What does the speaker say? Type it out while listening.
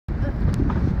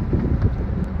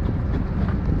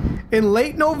In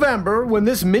late November, when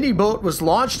this mini boat was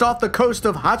launched off the coast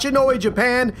of Hachinohe,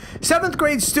 Japan, 7th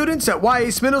grade students at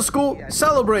Wy'east Middle School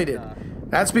celebrated.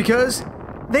 That's because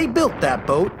they built that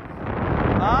boat.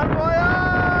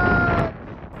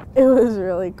 It was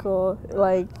really cool,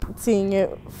 like seeing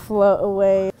it float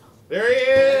away. There he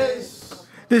is!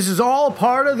 This is all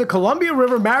part of the Columbia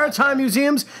River Maritime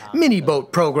Museum's mini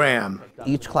boat program.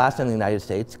 Each class in the United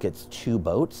States gets 2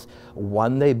 boats.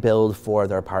 One they build for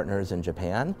their partners in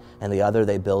Japan, and the other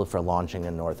they build for launching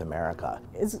in North America.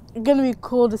 It's going to be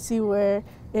cool to see where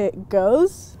it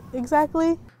goes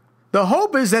exactly. The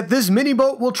hope is that this mini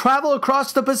boat will travel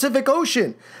across the Pacific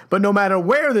Ocean, but no matter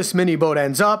where this mini boat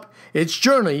ends up, its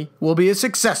journey will be a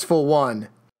successful one.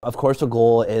 Of course, the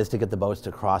goal is to get the boats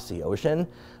to cross the ocean,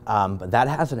 but that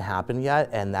hasn't happened yet,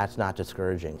 and that's not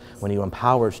discouraging. When you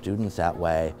empower students that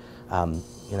way,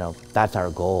 that's our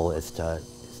goal, is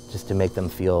just to make them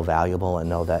feel valuable and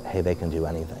know that, hey, they can do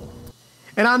anything.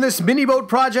 And on this mini boat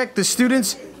project, the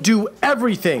students do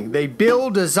everything. They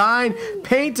build, design,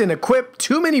 paint, and equip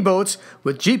 2 mini boats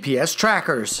with GPS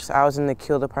trackers. I was in the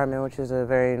keel department, which is a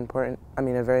very important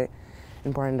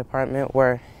department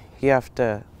where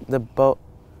the boat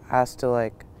has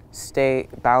to stay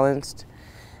balanced,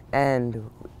 and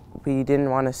we didn't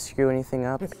want to screw anything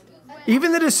up.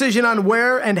 Even the decision on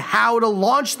where and how to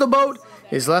launch the boat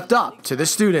is left up to the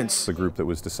students. The group that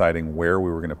was deciding where we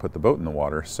were going to put the boat in the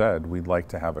water said we'd like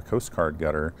to have a Coast Guard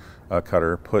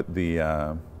cutter put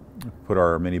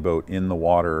our mini boat in the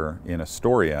water in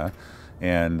Astoria,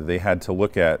 and they had to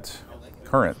look at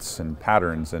currents and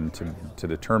patterns and to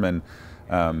determine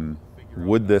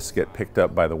would this get picked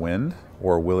up by the wind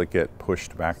or will it get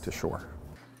pushed back to shore.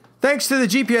 Thanks to the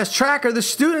GPS tracker, the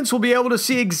students will be able to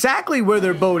see exactly where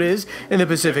their boat is in the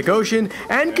Pacific Ocean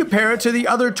and compare it to the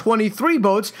other 23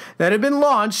 boats that have been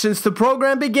launched since the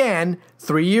program began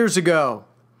 3 years ago.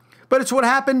 But it's what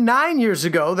happened 9 years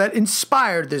ago that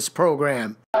inspired this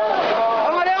program.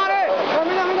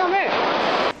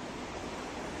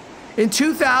 In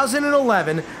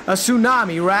 2011, a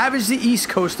tsunami ravaged the east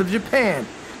coast of Japan.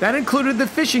 That included the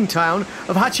fishing town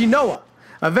of Hachinohe.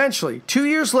 Eventually, 2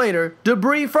 years later,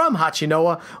 debris from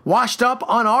Hachinohe washed up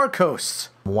on our coasts.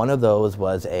 One of those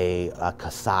was a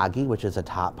kasagi, which is a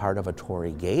top part of a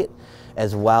torii gate,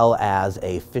 as well as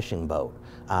a fishing boat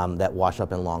that washed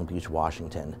up in Long Beach,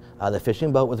 Washington. The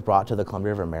fishing boat was brought to the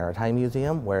Columbia River Maritime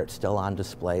Museum, where it's still on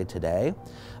display today.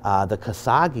 The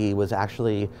kasagi was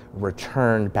actually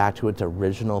returned back to its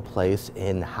original place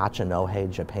in Hachinohe,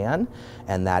 Japan,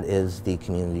 and that is the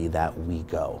community that we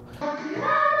go.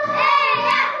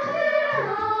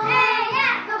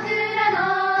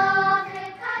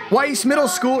 Wy'east Middle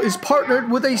School is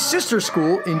partnered with a sister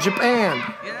school in Japan.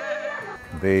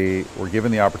 They were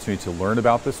given the opportunity to learn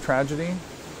about this tragedy,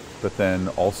 but then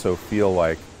also feel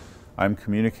like I'm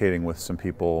communicating with some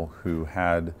people who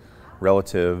had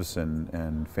relatives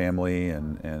and family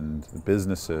and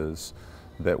businesses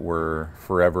that were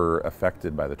forever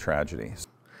affected by the tragedy.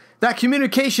 That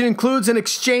communication includes an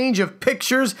exchange of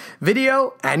pictures,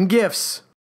 video, and gifts.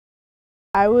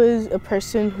 I was a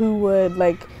person who would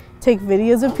take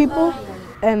videos of people,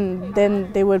 and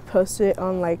then they would post it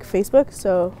on Facebook,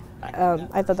 so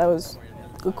I thought that was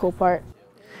a cool part.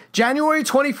 January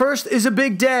 21st is a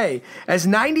big day, as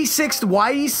 96th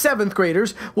Wy'east 7th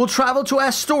graders will travel to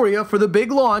Astoria for the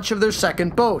big launch of their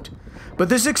second boat. But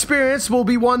this experience will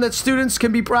be one that students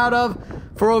can be proud of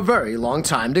for a very long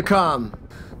time to come.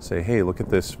 Say, hey, look at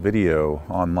this video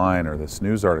online or this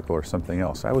news article or something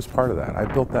else. I was part of that. I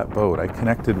built that boat. I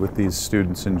connected with these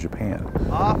students in Japan.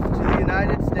 Off to the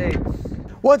United States.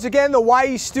 Once again, the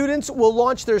Wy'east students will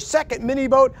launch their second mini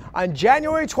boat on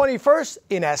January 21st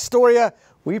in Astoria.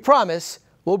 We promise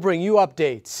we'll bring you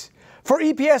updates. For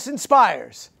EPS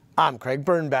Inspires, I'm Craig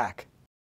Birnbach.